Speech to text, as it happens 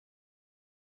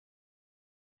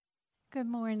Good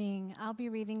morning. I'll be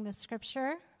reading the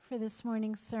scripture for this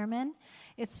morning's sermon.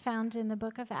 It's found in the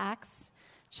book of Acts,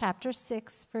 chapter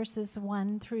 6, verses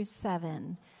 1 through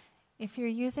 7. If you're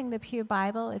using the Pew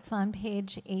Bible, it's on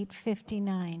page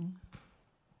 859.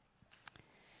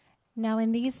 Now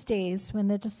in these days, when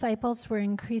the disciples were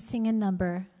increasing in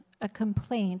number, a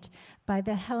complaint by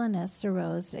the Hellenists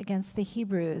arose against the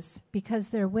Hebrews because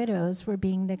their widows were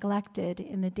being neglected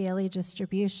in the daily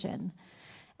distribution.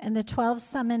 And the 12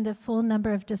 summoned the full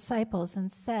number of disciples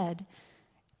and said,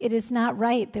 "It is not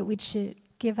right that we should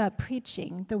give up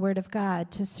preaching the word of God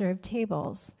to serve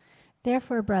tables.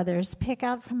 Therefore, brothers, pick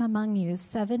out from among you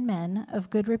 7 men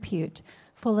of good repute,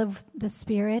 full of the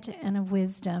Spirit and of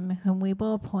wisdom, whom we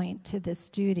will appoint to this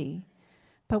duty.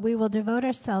 But we will devote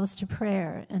ourselves to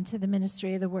prayer and to the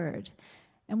ministry of the word."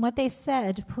 And what they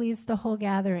said pleased the whole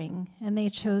gathering, and they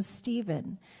chose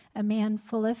Stephen, a man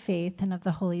full of faith and of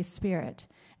the Holy Spirit,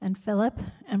 and Philip,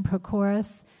 and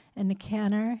Prochorus, and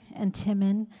Nicanor, and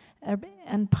Timon,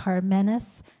 and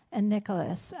Parmenas, and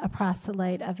Nicholas, a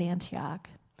proselyte of Antioch.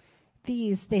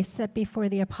 These they set before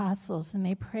the apostles, and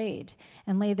they prayed,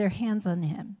 and laid their hands on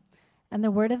him. And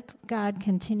the word of God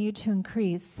continued to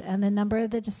increase, and the number of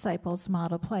the disciples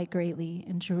multiplied greatly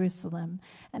in Jerusalem,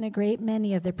 and a great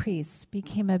many of the priests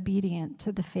became obedient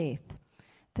to the faith.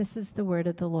 This is the word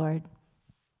of the Lord.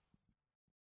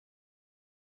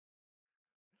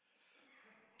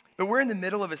 But we're in the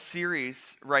middle of a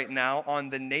series right now on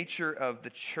the nature of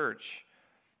the church.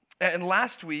 And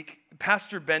last week,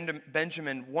 Pastor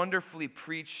Benjamin wonderfully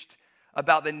preached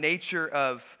about the nature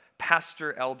of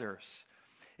pastor elders.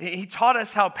 He taught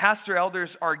us how pastor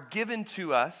elders are given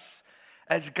to us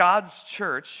as God's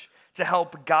church to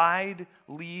help guide,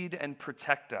 lead, and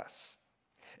protect us.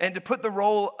 And to put the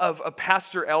role of a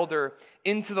pastor elder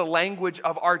into the language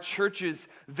of our church's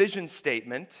vision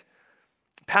statement,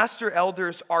 pastor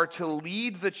elders are to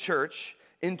lead the church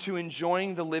into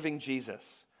enjoying the living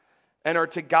Jesus and are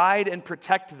to guide and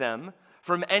protect them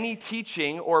from any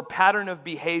teaching or pattern of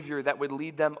behavior that would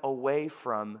lead them away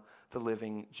from the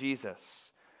living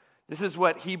Jesus. This is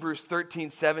what Hebrews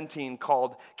 13:17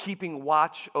 called keeping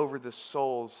watch over the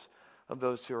souls of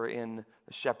those who are in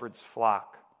the shepherd's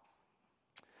flock.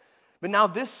 But now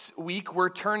this week, we're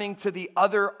turning to the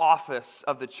other office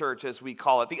of the church, as we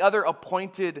call it, the other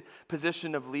appointed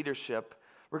position of leadership.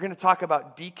 We're going to talk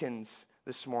about deacons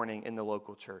this morning in the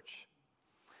local church.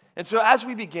 And so as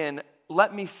we begin,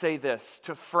 let me say this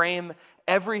to frame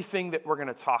everything that we're going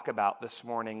to talk about this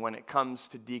morning when it comes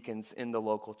to deacons in the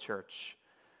local church.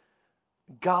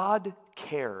 God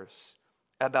cares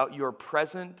about your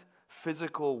present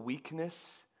physical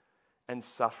weakness and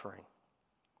suffering.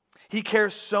 He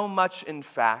cares so much, in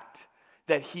fact,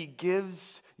 that he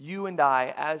gives you and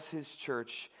I, as his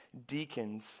church,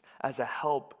 deacons as a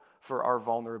help for our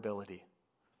vulnerability.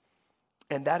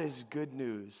 And that is good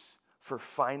news for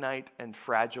finite and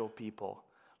fragile people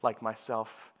like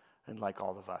myself and like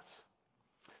all of us.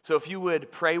 So if you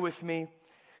would pray with me,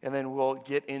 and then we'll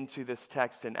get into this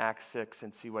text in Acts 6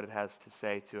 and see what it has to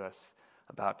say to us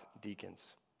about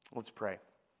deacons. Let's pray.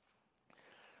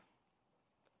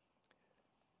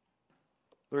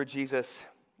 Lord Jesus,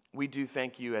 we do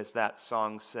thank you, as that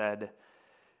song said,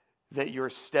 that your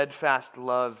steadfast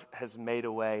love has made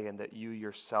a way and that you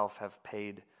yourself have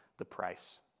paid the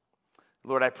price.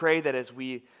 Lord, I pray that as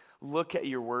we look at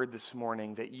your word this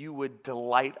morning, that you would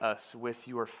delight us with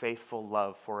your faithful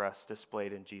love for us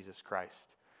displayed in Jesus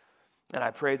Christ. And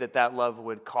I pray that that love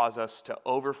would cause us to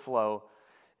overflow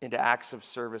into acts of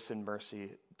service and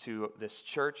mercy to this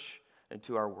church and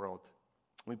to our world.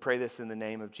 We pray this in the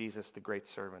name of Jesus, the great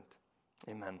servant.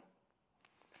 Amen.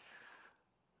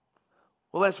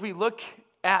 Well, as we look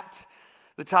at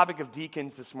the topic of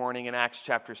deacons this morning in Acts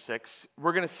chapter 6,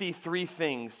 we're going to see 3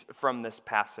 things from this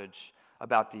passage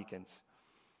about deacons.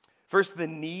 First, the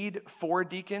need for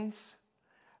deacons,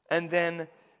 and then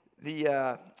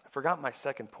I forgot my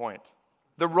second point.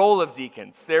 The role of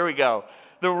deacons. There we go.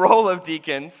 The role of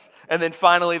deacons, and then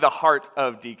finally the heart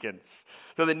of deacons.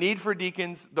 So the need for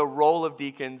deacons, the role of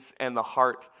deacons, and the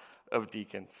heart of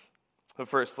deacons. So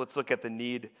first, let's look at the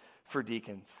need for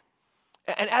deacons.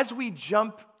 And as we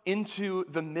jump into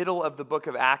the middle of the book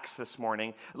of Acts this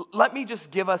morning, let me just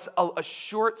give us a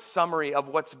short summary of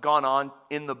what's gone on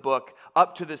in the book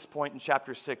up to this point in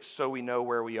chapter 6 so we know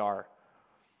where we are.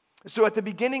 So at the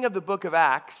beginning of the book of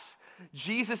Acts,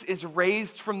 Jesus is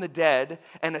raised from the dead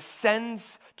and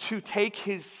ascends to take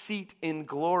his seat in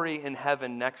glory in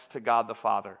heaven next to God the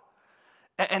Father.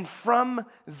 And from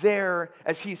there,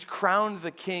 as he's crowned the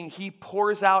king, he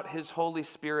pours out his Holy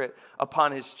Spirit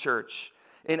upon his church.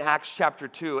 in Acts chapter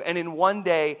 2. And in one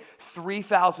day,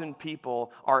 3,000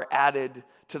 people are added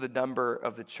to the number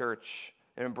of the church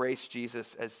and embrace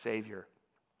Jesus as Savior.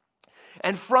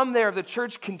 And from there, the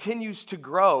church continues to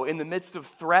grow in the midst of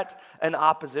threat and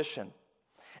opposition.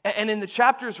 And in the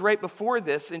chapters right before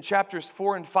this, in chapters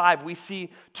 4 and 5, we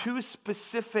see two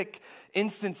specific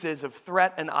instances of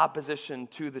threat and opposition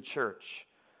to the church.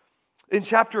 In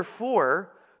chapter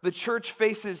 4, the church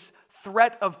faces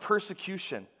threat of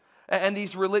persecution. And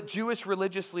these Jewish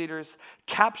religious leaders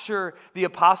capture the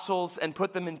apostles and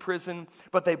put them in prison,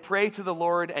 but they pray to the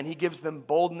Lord and he gives them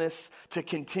boldness to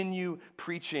continue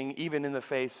preaching even in the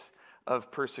face of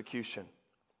persecution.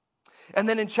 And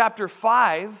then in chapter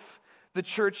 5, the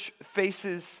church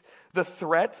faces the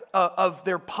threat of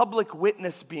their public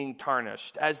witness being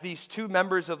tarnished as these two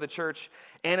members of the church,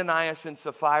 Ananias and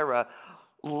Sapphira,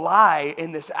 lie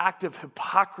in this act of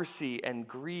hypocrisy and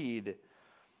greed.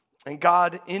 And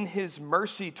God, in his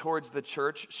mercy towards the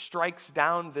church, strikes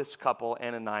down this couple,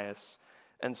 Ananias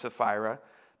and Sapphira,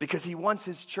 because he wants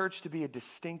his church to be a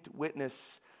distinct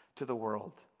witness to the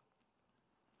world.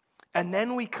 And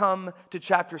then we come to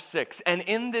chapter 6, and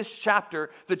in this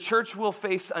chapter, the church will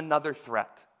face another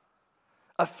threat.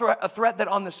 A threat that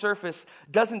on the surface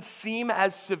doesn't seem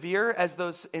as severe as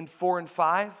those in 4 and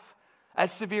 5,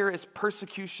 as severe as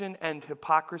persecution and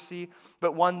hypocrisy,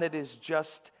 but one that is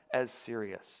just as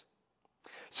serious.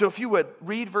 So if you would,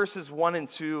 read verses 1 and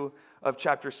 2 of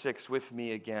chapter 6 with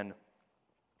me again.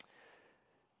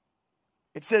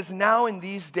 It says, "Now in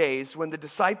these days, when the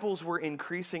disciples were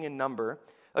increasing in number,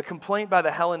 a complaint by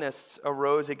the Hellenists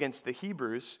arose against the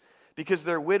Hebrews because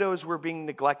their widows were being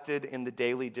neglected in the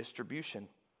daily distribution.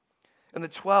 And the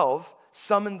 12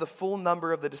 summoned the full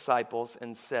number of the disciples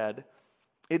and said,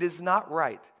 'It is not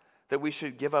right that we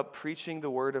should give up preaching the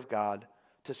word of God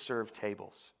to serve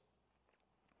tables.'"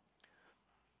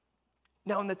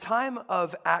 Now, in the time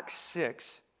of Acts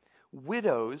 6,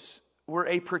 widows were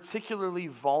a particularly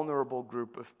vulnerable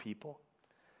group of people.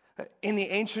 In the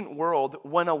ancient world,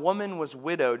 when a woman was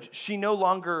widowed, she no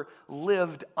longer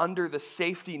lived under the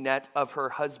safety net of her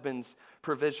husband's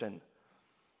provision.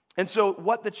 And so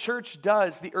what the church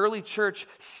does, the early church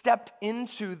stepped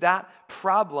into that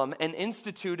problem and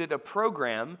instituted a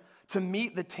program to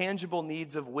meet the tangible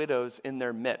needs of widows in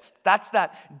their midst. That's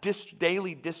that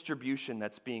daily distribution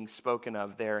that's being spoken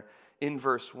of there in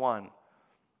verse 1.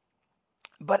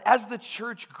 But as the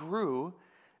church grew,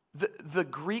 the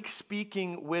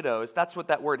Greek-speaking widows, that's what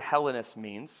that word Hellenist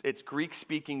means. It's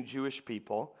Greek-speaking Jewish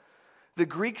people. The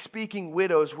Greek-speaking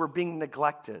widows were being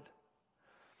neglected.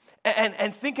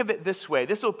 And think of it this way.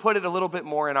 This will put it a little bit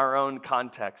more in our own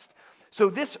context. So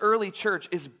this early church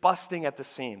is busting at the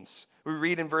seams. We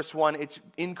read in verse 1, it's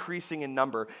increasing in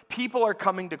number. People are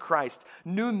coming to Christ.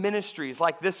 New ministries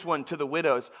like this one to the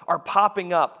widows are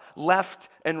popping up left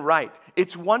and right.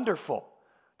 It's wonderful.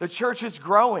 The church is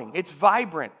growing. It's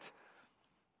vibrant.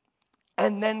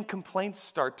 And then complaints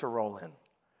start to roll in.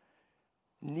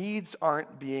 Needs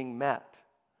aren't being met.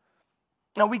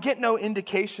 Now, we get no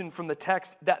indication from the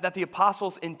text that the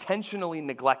apostles intentionally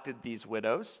neglected these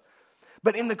widows.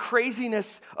 But in the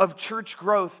craziness of church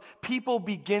growth, people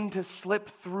begin to slip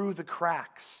through the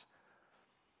cracks.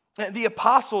 The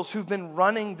apostles who've been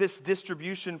running this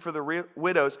distribution for the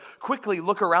widows quickly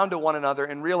look around to one another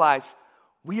and realize,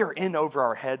 we are in over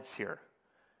our heads here.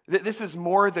 This is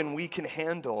more than we can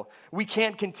handle. We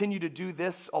can't continue to do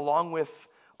this along with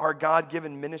our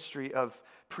God-given ministry of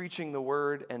preaching the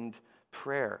word and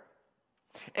prayer.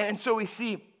 And so we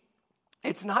see,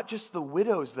 it's not just the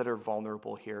widows that are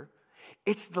vulnerable here.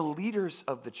 It's the leaders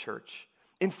of the church.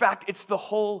 In fact, it's the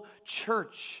whole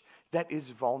church that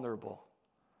is vulnerable.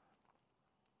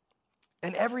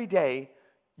 And every day,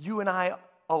 you and I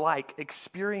alike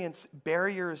experience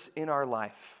barriers in our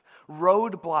life,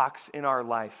 roadblocks in our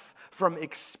life from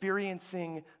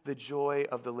experiencing the joy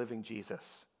of the living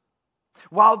Jesus.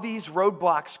 While these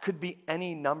roadblocks could be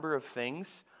any number of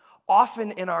things,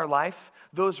 often in our life,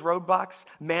 those roadblocks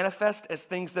manifest as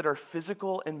things that are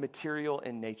physical and material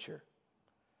in nature.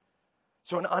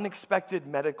 So an unexpected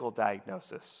medical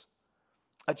diagnosis,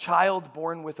 a child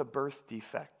born with a birth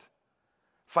defect,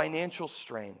 financial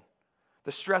strain,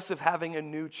 the stress of having a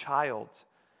new child,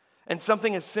 and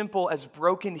something as simple as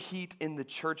broken heat in the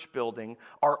church building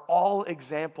are all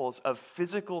examples of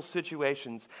physical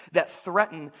situations that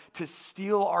threaten to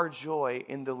steal our joy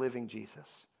in the living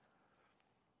Jesus.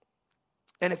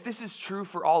 And if this is true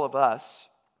for all of us,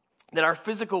 that our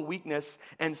physical weakness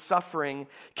and suffering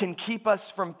can keep us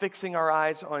from fixing our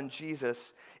eyes on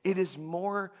Jesus, it is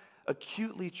more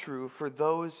acutely true for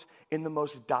those in the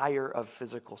most dire of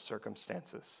physical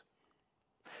circumstances.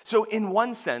 So in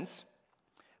one sense,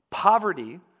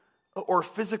 Poverty or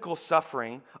physical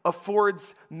suffering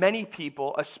affords many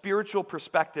people a spiritual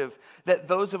perspective that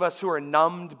those of us who are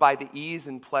numbed by the ease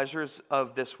and pleasures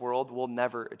of this world will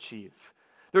never achieve.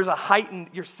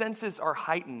 Your senses are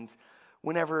heightened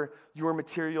whenever your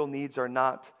material needs are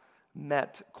not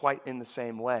met quite in the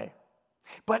same way.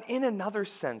 But in another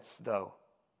sense, though,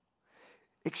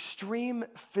 extreme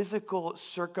physical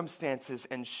circumstances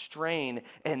and strain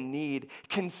and need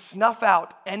can snuff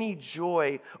out any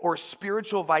joy or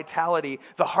spiritual vitality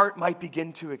the heart might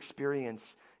begin to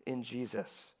experience in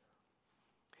Jesus.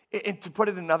 And to put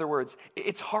it in other words,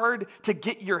 it's hard to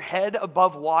get your head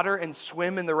above water and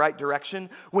swim in the right direction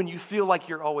when you feel like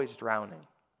you're always drowning.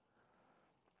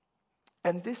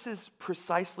 And this is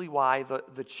precisely why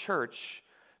the church,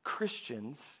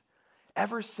 Christians,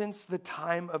 ever since the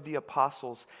time of the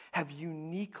apostles, have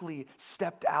uniquely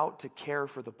stepped out to care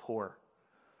for the poor.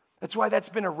 That's why that's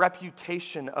been a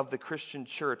reputation of the Christian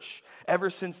church ever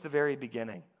since the very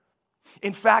beginning.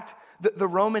 In fact, the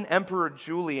Roman Emperor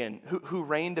Julian, who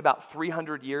reigned about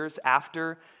 300 years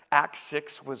after Acts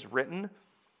 6 was written,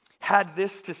 had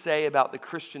this to say about the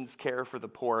Christians' care for the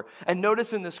poor. And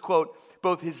notice in this quote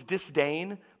both his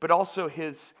disdain, but also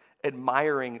his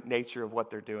admiring nature of what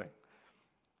they're doing.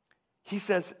 He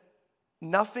says,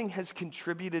 "Nothing has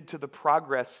contributed to the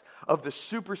progress of the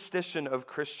superstition of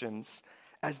Christians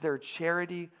as their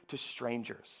charity to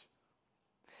strangers.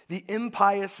 The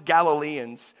impious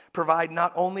Galileans provide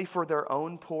not only for their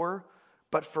own poor,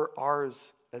 but for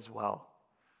ours as well."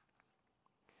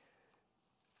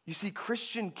 You see,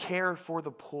 Christian care for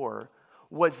the poor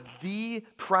was the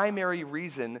primary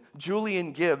reason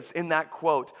Julian gives in that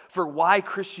quote for why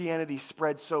Christianity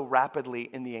spread so rapidly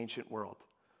in the ancient world.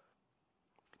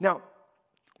 Now,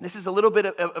 this is a little bit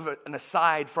of an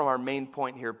aside from our main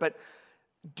point here, but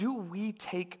do we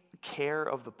take care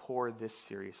of the poor this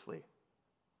seriously?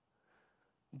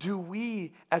 Do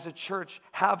we, as a church,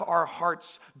 have our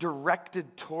hearts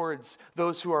directed towards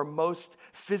those who are most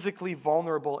physically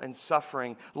vulnerable and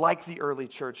suffering, like the early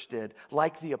church did,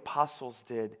 like the apostles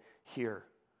did here?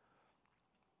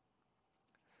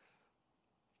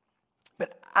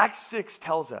 But Acts 6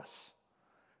 tells us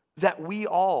that we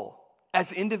all,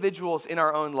 as individuals in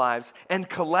our own lives, and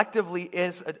collectively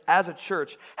as a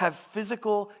church, have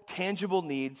physical, tangible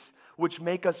needs which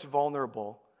make us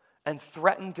vulnerable and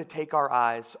threaten to take our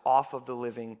eyes off of the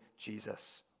living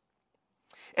Jesus.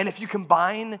 And if you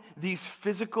combine these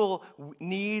physical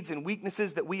needs and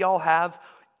weaknesses that we all have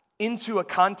into a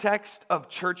context of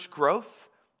church growth,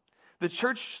 the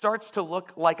church starts to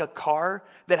look like a car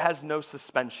that has no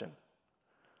suspension.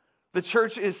 The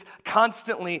church is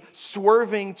constantly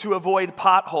swerving to avoid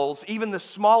potholes, even the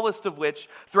smallest of which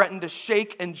threaten to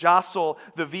shake and jostle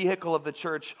the vehicle of the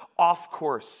church off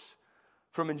course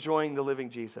from enjoying the living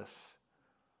Jesus.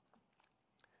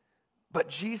 But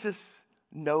Jesus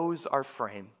knows our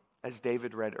frame, as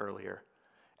David read earlier,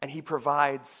 and he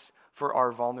provides for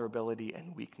our vulnerability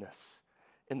and weakness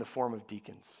in the form of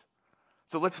deacons.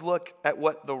 So let's look at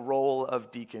what the role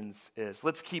of deacons is.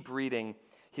 Let's keep reading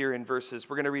here in verses.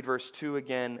 We're going to read verse 2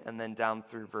 again and then down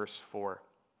through verse 4.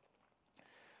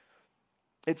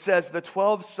 It says, "The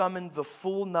 12 summoned the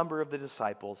full number of the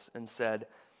disciples and said,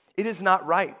 'It is not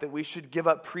right that we should give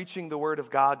up preaching the word of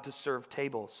God to serve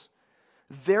tables.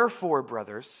 Therefore,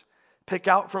 brothers, pick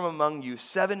out from among you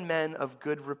 7 men of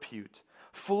good repute,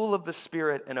 full of the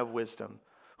Spirit and of wisdom,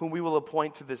 whom we will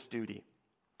appoint to this duty.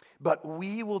 But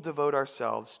we will devote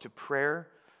ourselves to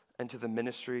prayer and to the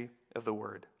ministry of the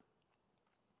word.'"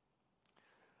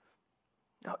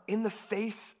 Now, in the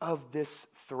face of this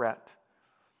threat,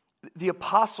 the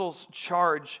apostles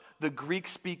charge the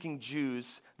Greek-speaking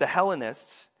Jews, the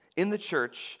Hellenists, in the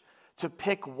church to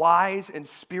pick wise and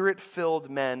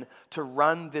spirit-filled men to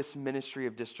run this ministry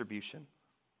of distribution.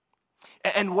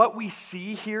 And what we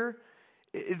see here,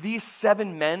 these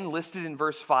 7 men listed in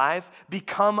verse 5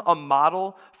 become a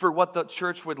model for what the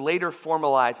church would later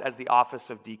formalize as the office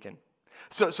of deacon.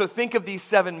 So think of these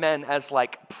 7 men as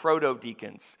like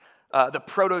proto-deacons, the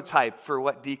prototype for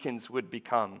what deacons would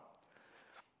become.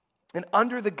 And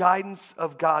under the guidance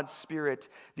of God's Spirit,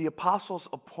 the apostles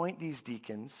appoint these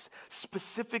deacons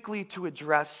specifically to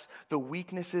address the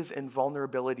weaknesses and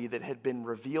vulnerability that had been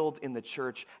revealed in the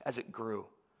church as it grew.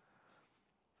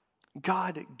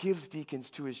 God gives deacons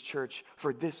to his church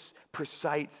for this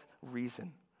precise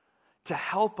reason, to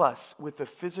help us with the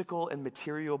physical and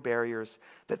material barriers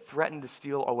that threaten to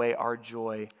steal away our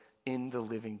joy in the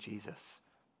living Jesus.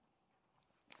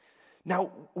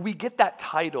 Now, we get that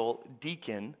title,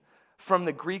 deacon, from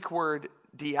the Greek word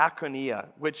diakonia,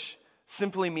 which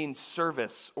simply means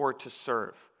service or to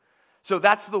serve. So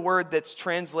that's the word that's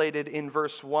translated in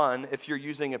verse 1, if you're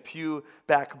using a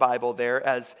Pewback Bible there,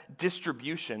 as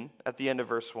distribution at the end of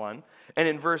verse 1. And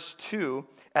in verse 2,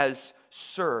 as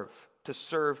serve, to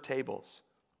serve tables.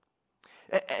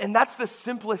 And that's the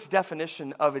simplest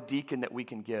definition of a deacon that we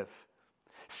can give.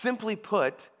 Simply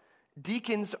put,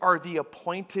 deacons are the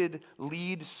appointed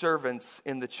lead servants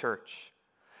in the church.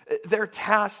 They're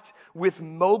tasked with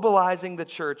mobilizing the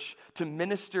church to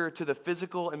minister to the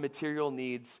physical and material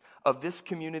needs of this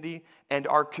community and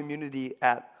our community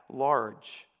at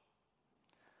large.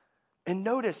 And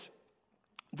notice,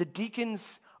 the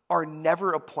deacons are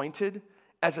never appointed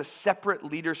as a separate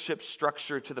leadership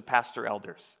structure to the pastor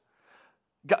elders.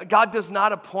 God does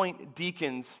not appoint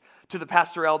deacons to the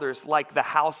pastor elders like the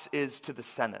House is to the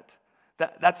Senate.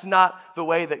 That's not the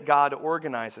way that God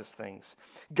organizes things.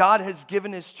 God has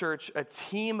given his church a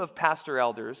team of pastor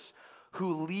elders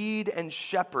who lead and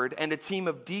shepherd, and a team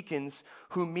of deacons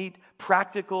who meet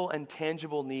practical and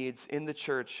tangible needs in the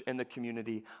church and the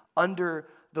community under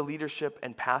the leadership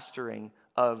and pastoring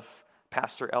of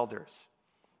pastor elders.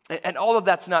 And all of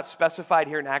that's not specified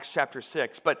here in Acts chapter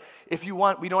 6, but if you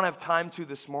want, we don't have time to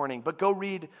this morning, but go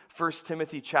read 1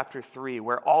 Timothy chapter 3,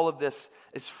 where all of this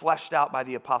is fleshed out by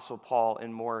the Apostle Paul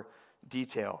in more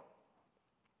detail.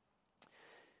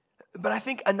 But I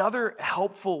think another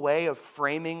helpful way of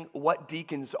framing what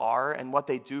deacons are and what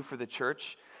they do for the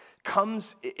church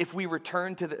comes if we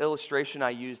return to the illustration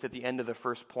I used at the end of the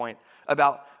first point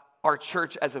about our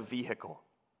church as a vehicle.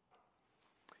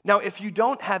 Now, if you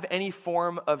don't have any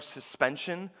form of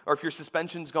suspension, or if your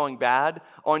suspension's going bad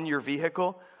on your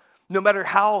vehicle, no matter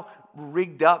how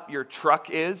rigged up your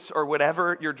truck is or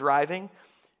whatever you're driving,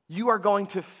 you are going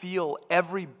to feel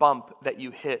every bump that you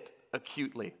hit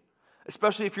acutely,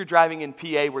 especially if you're driving in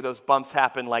PA where those bumps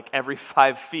happen like every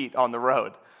 5 feet on the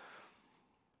road.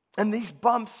 And these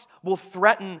bumps will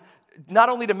threaten not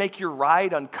only to make your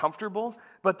ride uncomfortable,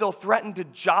 but they'll threaten to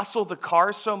jostle the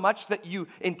car so much that you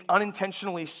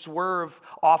unintentionally swerve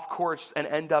off course and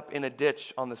end up in a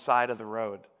ditch on the side of the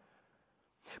road.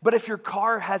 But if your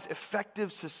car has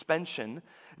effective suspension,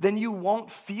 then you won't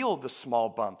feel the small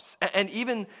bumps. And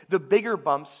even the bigger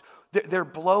bumps, their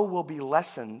blow will be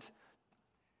lessened,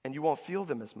 and you won't feel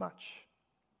them as much.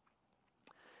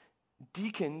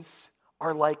 Deacons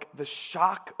are like the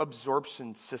shock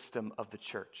absorption system of the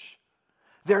church.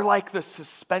 They're like the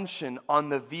suspension on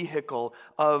the vehicle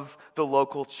of the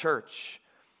local church.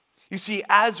 You see,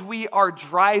 as we are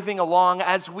driving along,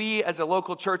 as we as a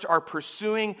local church are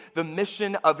pursuing the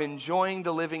mission of enjoying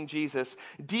the living Jesus,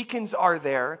 deacons are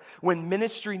there when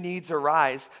ministry needs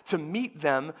arise to meet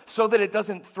them so that it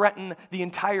doesn't threaten the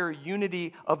entire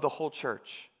unity of the whole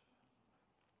church.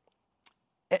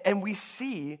 And we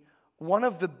see one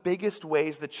of the biggest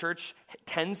ways the church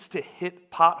tends to hit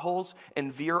potholes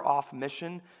and veer off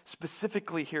mission,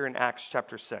 specifically here in Acts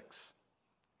chapter 6.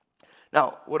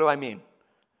 Now, what do I mean?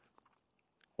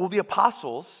 Well, the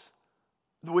apostles,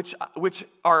 which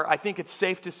are, I think it's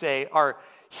safe to say, are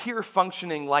here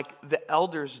functioning like the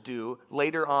elders do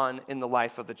later on in the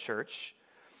life of the church.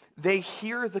 They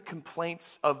hear the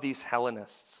complaints of these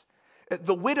Hellenists.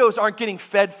 The widows aren't getting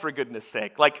fed, for goodness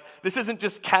sake. Like, this isn't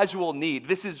just casual need.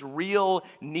 This is real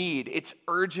need. It's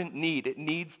urgent need. It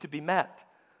needs to be met.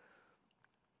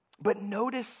 But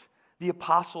notice the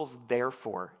apostles'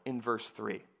 therefore in verse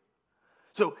 3.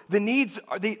 So the needs,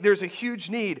 there's a huge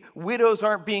need. Widows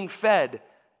aren't being fed.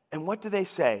 And what do they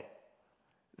say?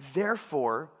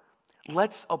 Therefore,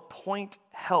 let's appoint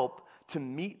help to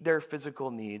meet their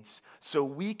physical needs so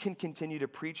we can continue to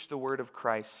preach the word of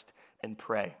Christ and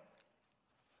pray.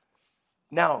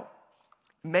 Now,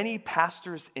 many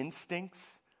pastors'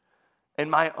 instincts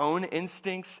and my own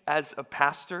instincts as a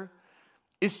pastor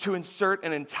is to insert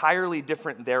an entirely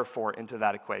different therefore into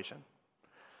that equation.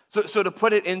 So to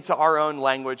put it into our own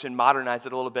language and modernize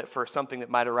it a little bit for something that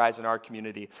might arise in our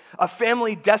community. A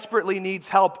family desperately needs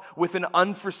help with an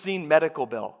unforeseen medical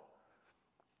bill.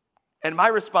 And my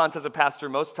response as a pastor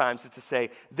most times is to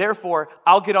say, therefore,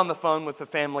 I'll get on the phone with the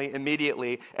family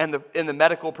immediately and the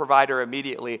medical provider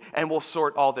immediately, and we'll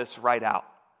sort all this right out.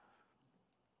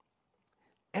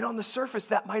 And on the surface,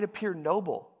 that might appear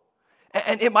noble.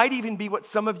 And it might even be what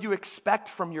some of you expect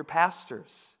from your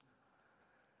pastors.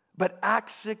 But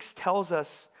Acts 6 tells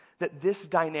us that this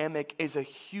dynamic is a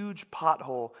huge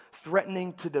pothole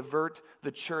threatening to divert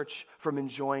the church from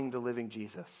enjoying the living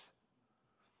Jesus.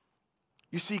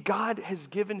 You see, God has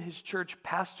given his church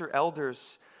pastor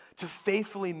elders to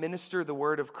faithfully minister the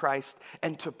word of Christ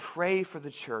and to pray for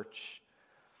the church.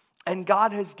 And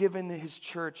God has given his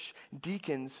church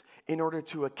deacons in order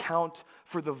to account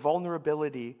for the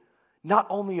vulnerability, Not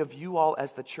only of you all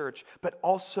as the church, but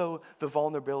also the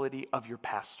vulnerability of your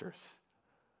pastors,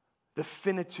 the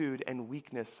finitude and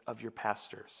weakness of your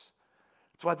pastors.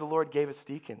 That's why the Lord gave us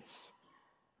deacons.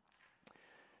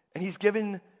 And he's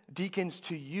given deacons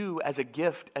to you as a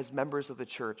gift as members of the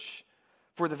church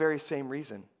for the very same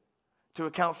reason, to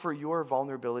account for your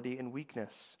vulnerability and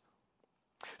weakness.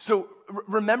 So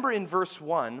remember in verse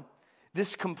 1,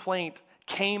 this complaint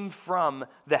came from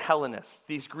the Hellenists,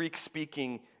 these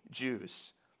Greek-speaking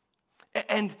Jews.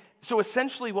 And so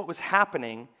essentially what was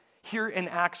happening here in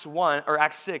Acts 1 or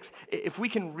Acts 6, if we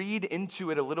can read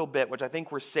into it a little bit, which I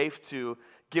think we're safe to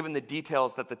given the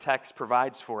details that the text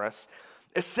provides for us,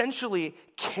 essentially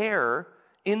care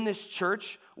in this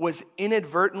church was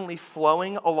inadvertently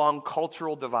flowing along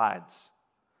cultural divides,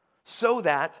 so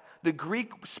that the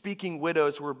Greek-speaking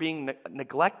widows were being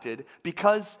neglected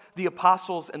because the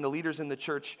apostles and the leaders in the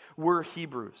church were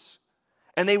Hebrews.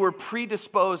 And they were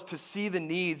predisposed to see the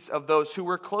needs of those who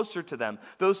were closer to them,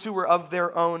 those who were of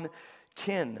their own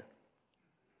kin.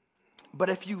 But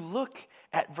if you look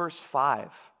at verse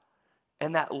 5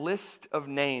 and that list of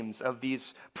names of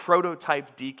these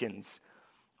prototype deacons,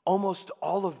 almost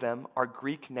all of them are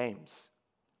Greek names.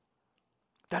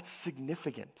 That's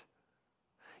significant.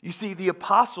 You see, the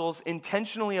apostles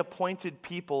intentionally appointed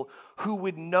people who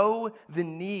would know the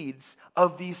needs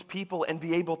of these people and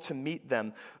be able to meet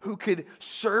them, who could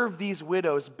serve these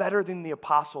widows better than the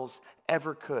apostles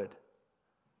ever could.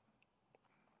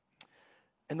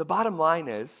 And the bottom line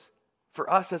is, for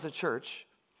us as a church,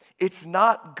 it's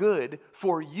not good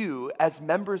for you as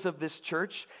members of this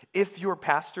church if your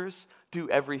pastors do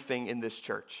everything in this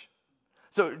church.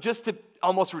 So just to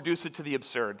almost reduce it to the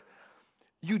absurd,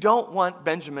 you don't want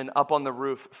Benjamin up on the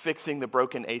roof fixing the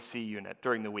broken AC unit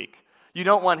during the week. You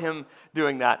don't want him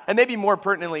doing that. And maybe more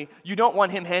pertinently, you don't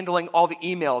want him handling all the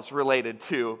emails related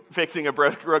to fixing a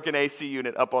broken AC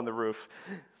unit up on the roof.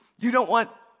 You don't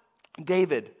want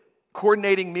David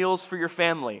coordinating meals for your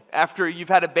family after you've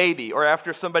had a baby or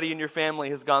after somebody in your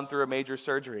family has gone through a major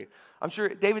surgery. I'm sure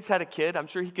David's had a kid. I'm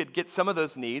sure he could get some of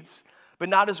those needs, but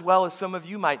not as well as some of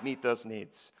you might meet those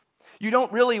needs. You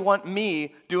don't really want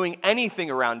me doing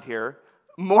anything around here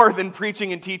more than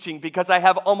preaching and teaching because I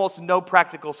have almost no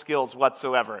practical skills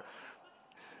whatsoever.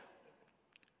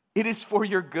 It is for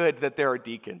your good that there are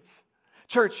deacons.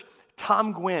 Church,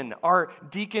 Tom Gwynn, our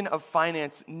deacon of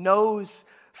finance, knows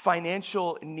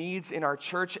financial needs in our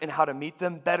church and how to meet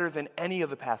them better than any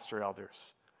of the pastor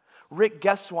elders. Rick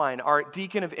Gesswein, our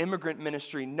deacon of immigrant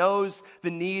ministry, knows the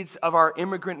needs of our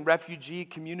immigrant and refugee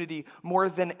community more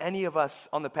than any of us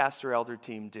on the pastor elder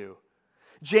team do.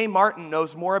 Jay Martin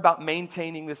knows more about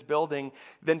maintaining this building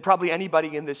than probably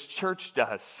anybody in this church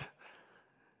does.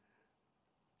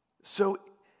 So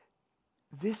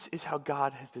this is how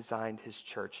God has designed his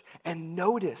church. And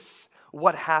notice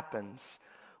what happens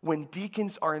when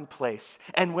deacons are in place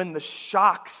and when the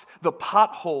shocks, the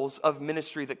potholes of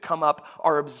ministry that come up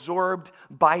are absorbed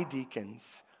by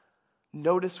deacons.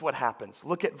 Notice what happens.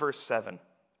 Look at verse 7.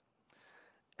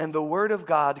 And the word of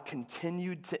God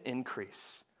continued to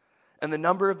increase, and the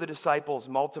number of the disciples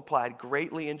multiplied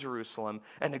greatly in Jerusalem,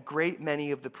 and a great many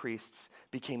of the priests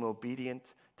became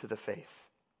obedient to the faith.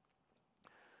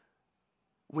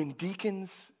 When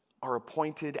deacons are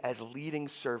appointed as leading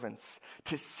servants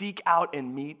to seek out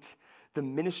and meet the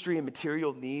ministry and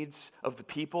material needs of the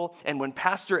people, and when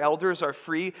pastor elders are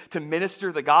free to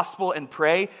minister the gospel and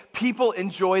pray, people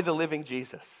enjoy the living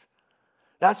Jesus.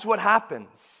 That's what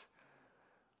happens.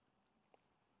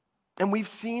 And we've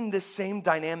seen this same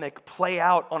dynamic play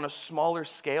out on a smaller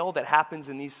scale that happens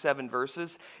in these 7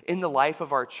 verses in the life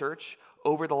of our church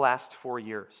over the last 4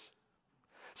 years.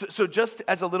 So just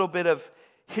as a little bit of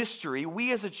history,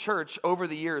 we as a church over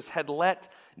the years had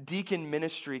let deacon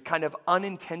ministry kind of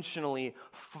unintentionally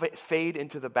fade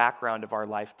into the background of our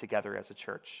life together as a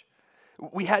church.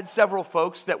 We had several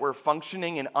folks that were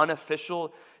functioning in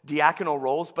unofficial diaconal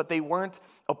roles, but they weren't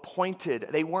appointed,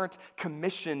 they weren't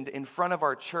commissioned in front of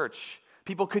our church.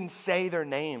 People couldn't say their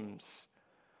names.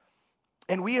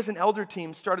 And we as an elder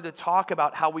team started to talk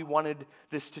about how we wanted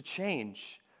this to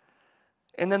change.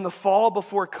 And then the fall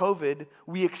before COVID,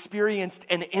 we experienced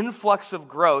an influx of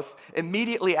growth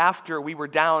immediately after we were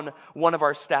down one of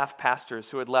our staff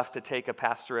pastors who had left to take a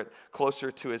pastorate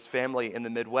closer to his family in the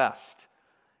Midwest.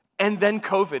 And then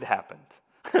COVID happened.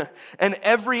 And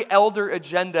every elder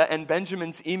agenda and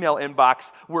Benjamin's email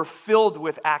inbox were filled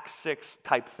with Acts 6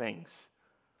 type things.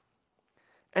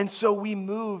 And so we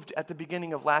moved at the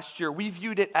beginning of last year. We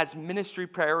viewed it as ministry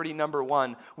priority number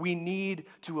 1. We need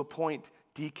to appoint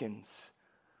deacons.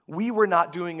 We were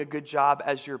not doing a good job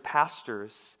as your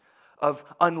pastors of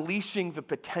unleashing the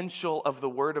potential of the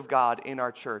Word of God in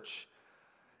our church.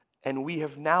 And we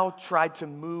have now tried to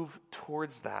move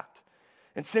towards that.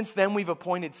 And since then, we've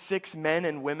appointed 6 men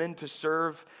and women to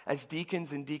serve as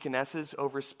deacons and deaconesses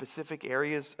over specific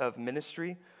areas of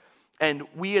ministry. And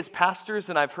we as pastors,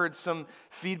 and I've heard some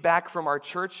feedback from our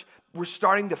church, we're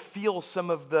starting to feel some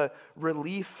of the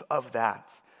relief of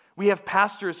that. We have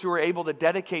pastors who are able to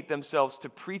dedicate themselves to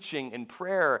preaching and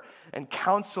prayer and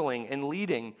counseling and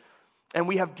leading. And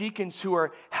we have deacons who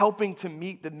are helping to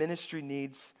meet the ministry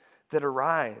needs that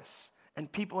arise. And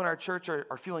people in our church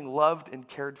are feeling loved and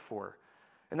cared for.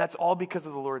 And that's all because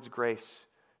of the Lord's grace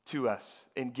to us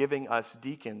in giving us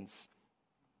deacons.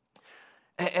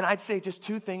 And I'd say just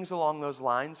 2 things along those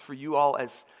lines for you all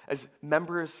as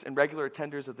members and regular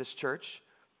attenders of this church.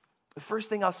 The first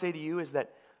thing I'll say to you is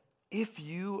that if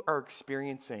you are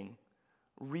experiencing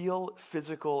real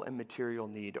physical and material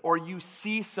need, or you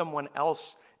see someone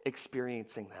else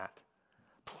experiencing that,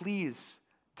 please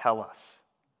tell us.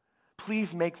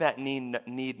 Please make that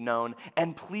need known,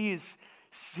 and please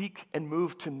seek and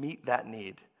move to meet that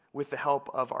need with the help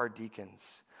of our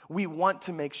deacons. We want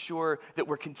to make sure that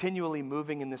we're continually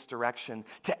moving in this direction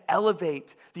to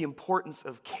elevate the importance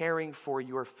of caring for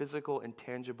your physical and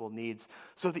tangible needs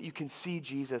so that you can see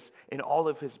Jesus in all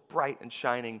of his bright and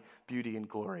shining beauty and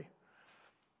glory.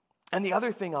 And the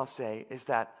other thing I'll say is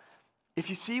that if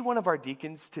you see one of our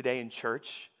deacons today in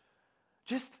church,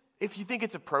 just if you think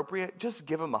it's appropriate, just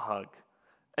give them a hug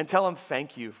and tell them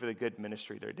thank you for the good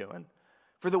ministry they're doing,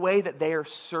 for the way that they are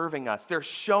serving us. They're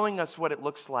showing us what it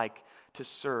looks like to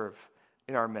serve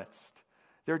in our midst.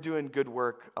 They're doing good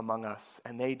work among us,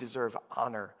 and they deserve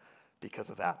honor because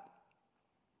of that.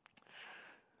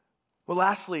 Well,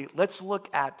 lastly, let's look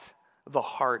at the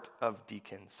heart of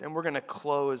deacons, and we're going to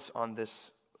close on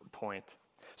this point.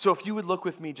 So if you would look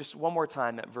with me just one more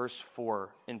time at verse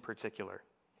 4 in particular.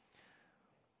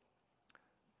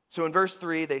 So in verse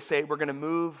 3, they say, we're going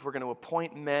to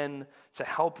appoint men to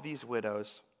help these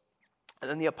widows.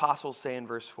 And then the apostles say in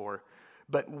verse 4,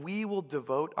 but we will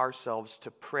devote ourselves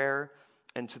to prayer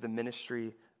and to the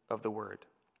ministry of the word.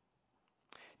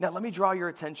 Now, let me draw your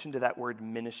attention to that word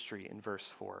ministry in verse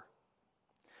 4.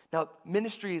 Now,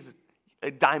 ministry is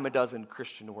a dime a dozen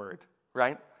Christian word,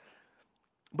 right?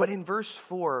 But in verse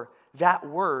 4, that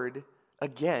word,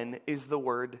 again, is the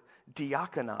word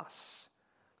diakonos,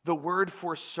 the word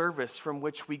for service from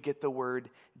which we get the word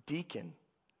deacon.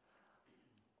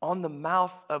 On the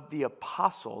mouth of the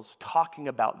apostles talking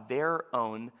about their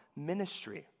own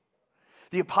ministry.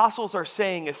 The apostles are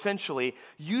saying essentially,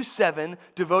 you 7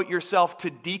 devote yourself to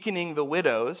deaconing the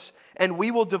widows, and we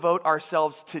will devote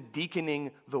ourselves to deaconing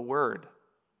the word.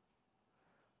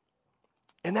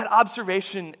 And that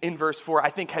observation in verse 4,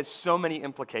 I think, has so many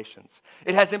implications.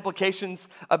 It has implications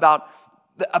about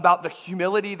the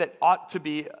humility that ought to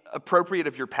be appropriate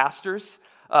of your pastors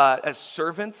as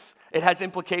servants. It has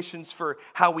implications for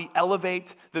how we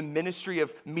elevate the ministry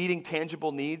of meeting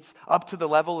tangible needs up to the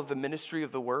level of the ministry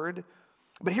of the word.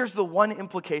 But here's the one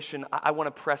implication I want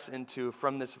to press into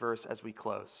from this verse as we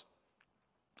close.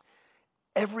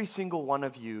 Every single one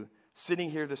of you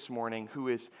sitting here this morning who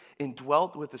is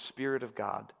indwelt with the Spirit of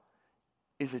God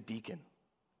is a deacon.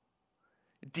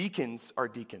 Deacons are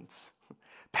deacons.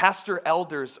 Pastor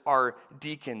elders are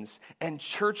deacons, and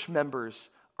church members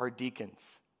are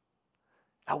deacons.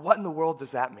 Now, what in the world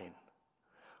does that mean?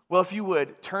 Well, if you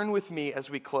would, turn with me as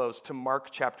we close to Mark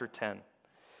chapter 10.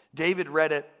 David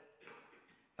read it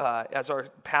as our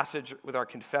passage with our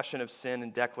confession of sin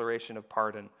and declaration of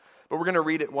pardon. But we're going to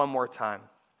read it one more time.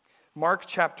 Mark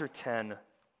chapter 10.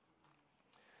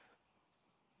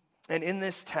 And in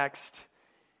this text,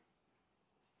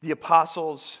 the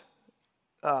apostles,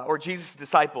 or Jesus'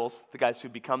 disciples, the guys who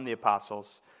become the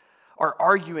apostles, are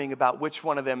arguing about which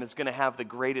one of them is going to have the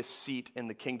greatest seat in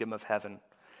the kingdom of heaven.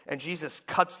 And Jesus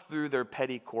cuts through their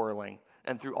petty quarreling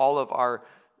and through all of our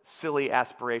silly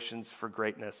aspirations for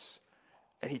greatness.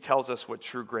 And he tells us what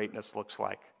true greatness looks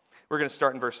like. We're going to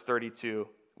start in verse 32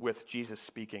 with Jesus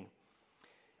speaking.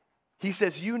 He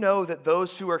says, you know that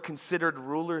those who are considered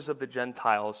rulers of the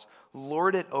Gentiles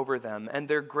lord it over them, and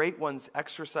their great ones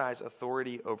exercise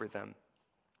authority over them.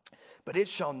 But it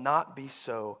shall not be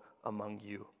so among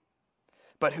you.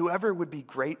 But whoever would be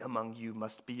great among you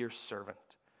must be your servant,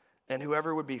 and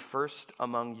whoever would be first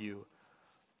among you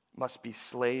must be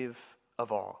slave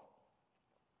of all.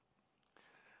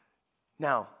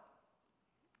 Now,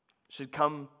 should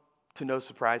come to no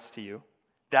surprise to you,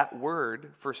 that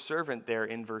word for servant there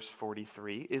in verse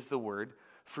 43 is the word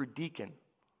for deacon.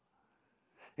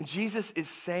 And Jesus is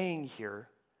saying here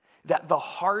that the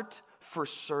heart for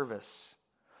service,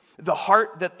 The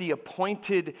heart that the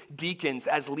appointed deacons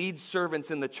as lead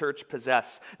servants in the church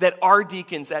possess, that our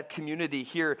deacons at Community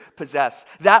here possess,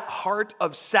 that heart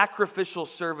of sacrificial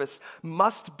service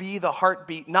must be the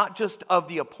heartbeat not just of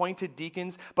the appointed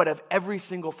deacons, but of every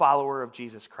single follower of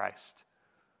Jesus Christ.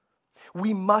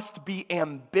 We must be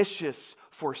ambitious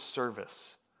for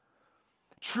service.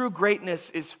 True greatness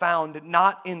is found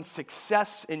not in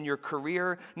success in your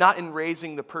career, not in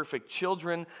raising the perfect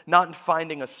children, not in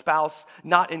finding a spouse,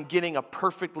 not in getting a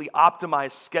perfectly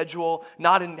optimized schedule,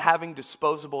 not in having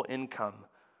disposable income.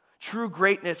 True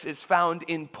greatness is found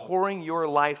in pouring your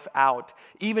life out,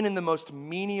 even in the most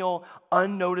menial,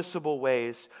 unnoticeable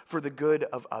ways, for the good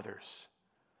of others.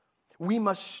 We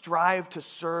must strive to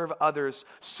serve others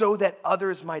so that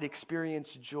others might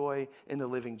experience joy in the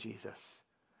living Jesus.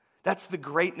 That's the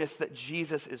greatness that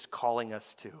Jesus is calling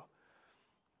us to.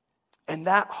 And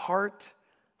that heart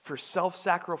for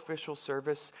self-sacrificial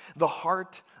service, the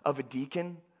heart of a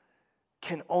deacon,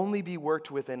 can only be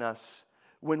worked within us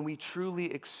when we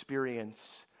truly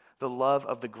experience the love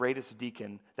of the greatest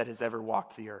deacon that has ever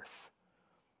walked the earth.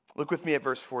 Look with me at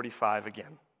verse 45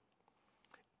 again.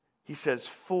 He says,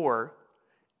 "For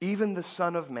even the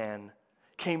Son of Man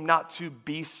came not to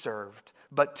be served,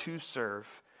 but to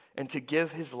serve, and to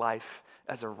give his life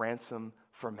as a ransom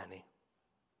for many."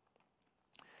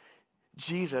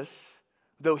 Jesus,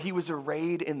 though he was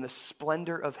arrayed in the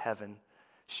splendor of heaven,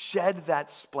 shed that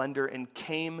splendor and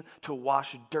came to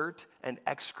wash dirt and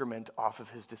excrement off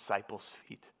of his disciples'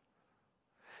 feet.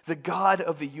 The God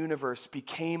of the universe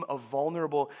became a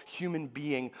vulnerable human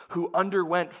being who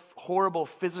underwent horrible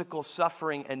physical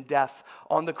suffering and death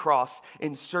on the cross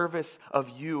in service of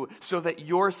you so that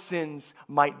your sins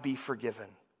might be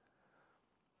forgiven.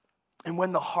 And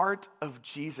when the heart of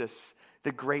Jesus,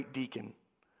 the great deacon,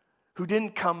 who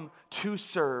didn't come to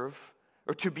serve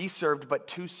or to be served, but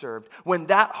to serve, when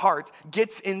that heart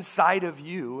gets inside of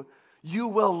you, you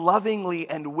will lovingly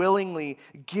and willingly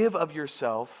give of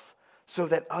yourself so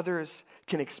that others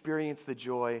can experience the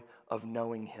joy of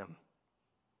knowing him.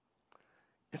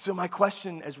 And so my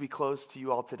question as we close to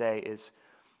you all today is,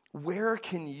 where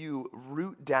can you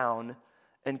root down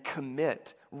and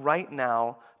commit right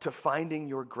now to finding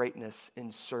your greatness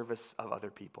in service of other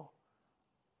people?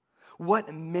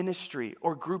 What ministry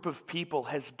or group of people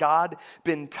has God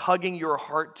been tugging your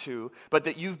heart to, but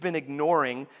that you've been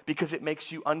ignoring because it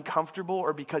makes you uncomfortable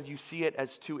or because you see it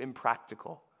as too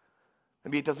impractical?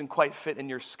 Maybe it doesn't quite fit in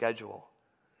your schedule.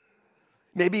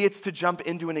 Maybe it's to jump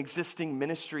into an existing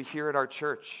ministry here at our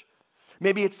church.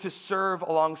 Maybe it's to serve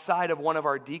alongside of one of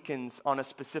our deacons on a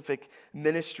specific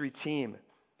ministry team.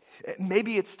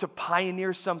 Maybe it's to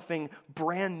pioneer something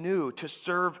brand new to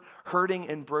serve hurting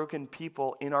and broken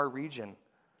people in our region.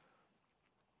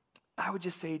 I would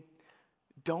just say,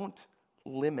 don't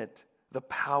limit the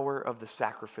power of the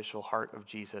sacrificial heart of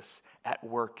Jesus at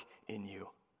work in you.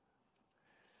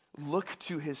 Look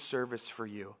to his service for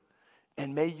you,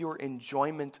 and may your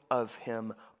enjoyment of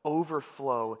him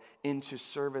overflow into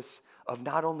service of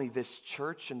not only this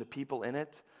church and the people in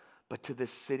it, but to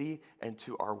this city and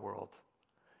to our world.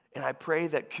 And I pray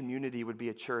that Community would be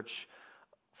a church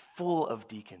full of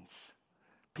deacons,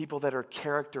 people that are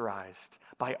characterized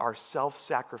by our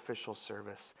self-sacrificial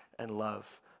service and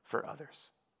love for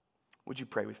others. Would you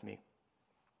pray with me?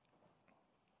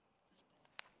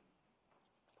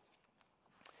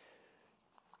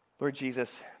 Lord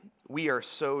Jesus, we are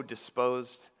so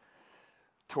disposed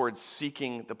towards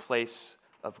seeking the place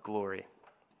of glory.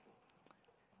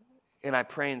 And I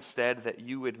pray instead that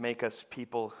you would make us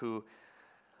people who,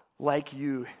 like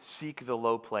you, seek the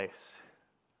low place.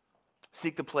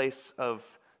 Seek the place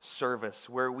of service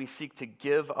where we seek to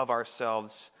give of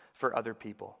ourselves for other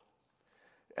people.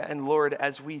 And Lord,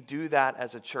 as we do that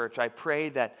as a church, I pray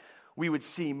that we would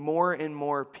see more and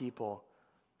more people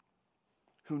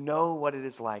who know what it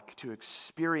is like to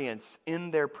experience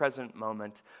in their present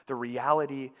moment the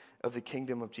reality of the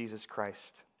kingdom of Jesus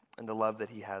Christ and the love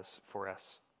that he has for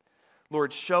us.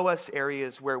 Lord, show us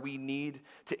areas where we need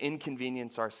to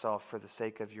inconvenience ourselves for the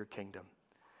sake of your kingdom.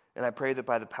 And I pray that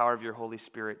by the power of your Holy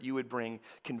Spirit, you would bring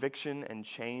conviction and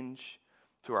change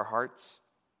to our hearts,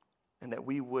 and that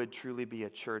we would truly be a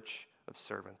church of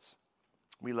servants.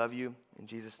 We love you. In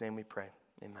Jesus' name we pray.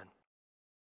 Amen.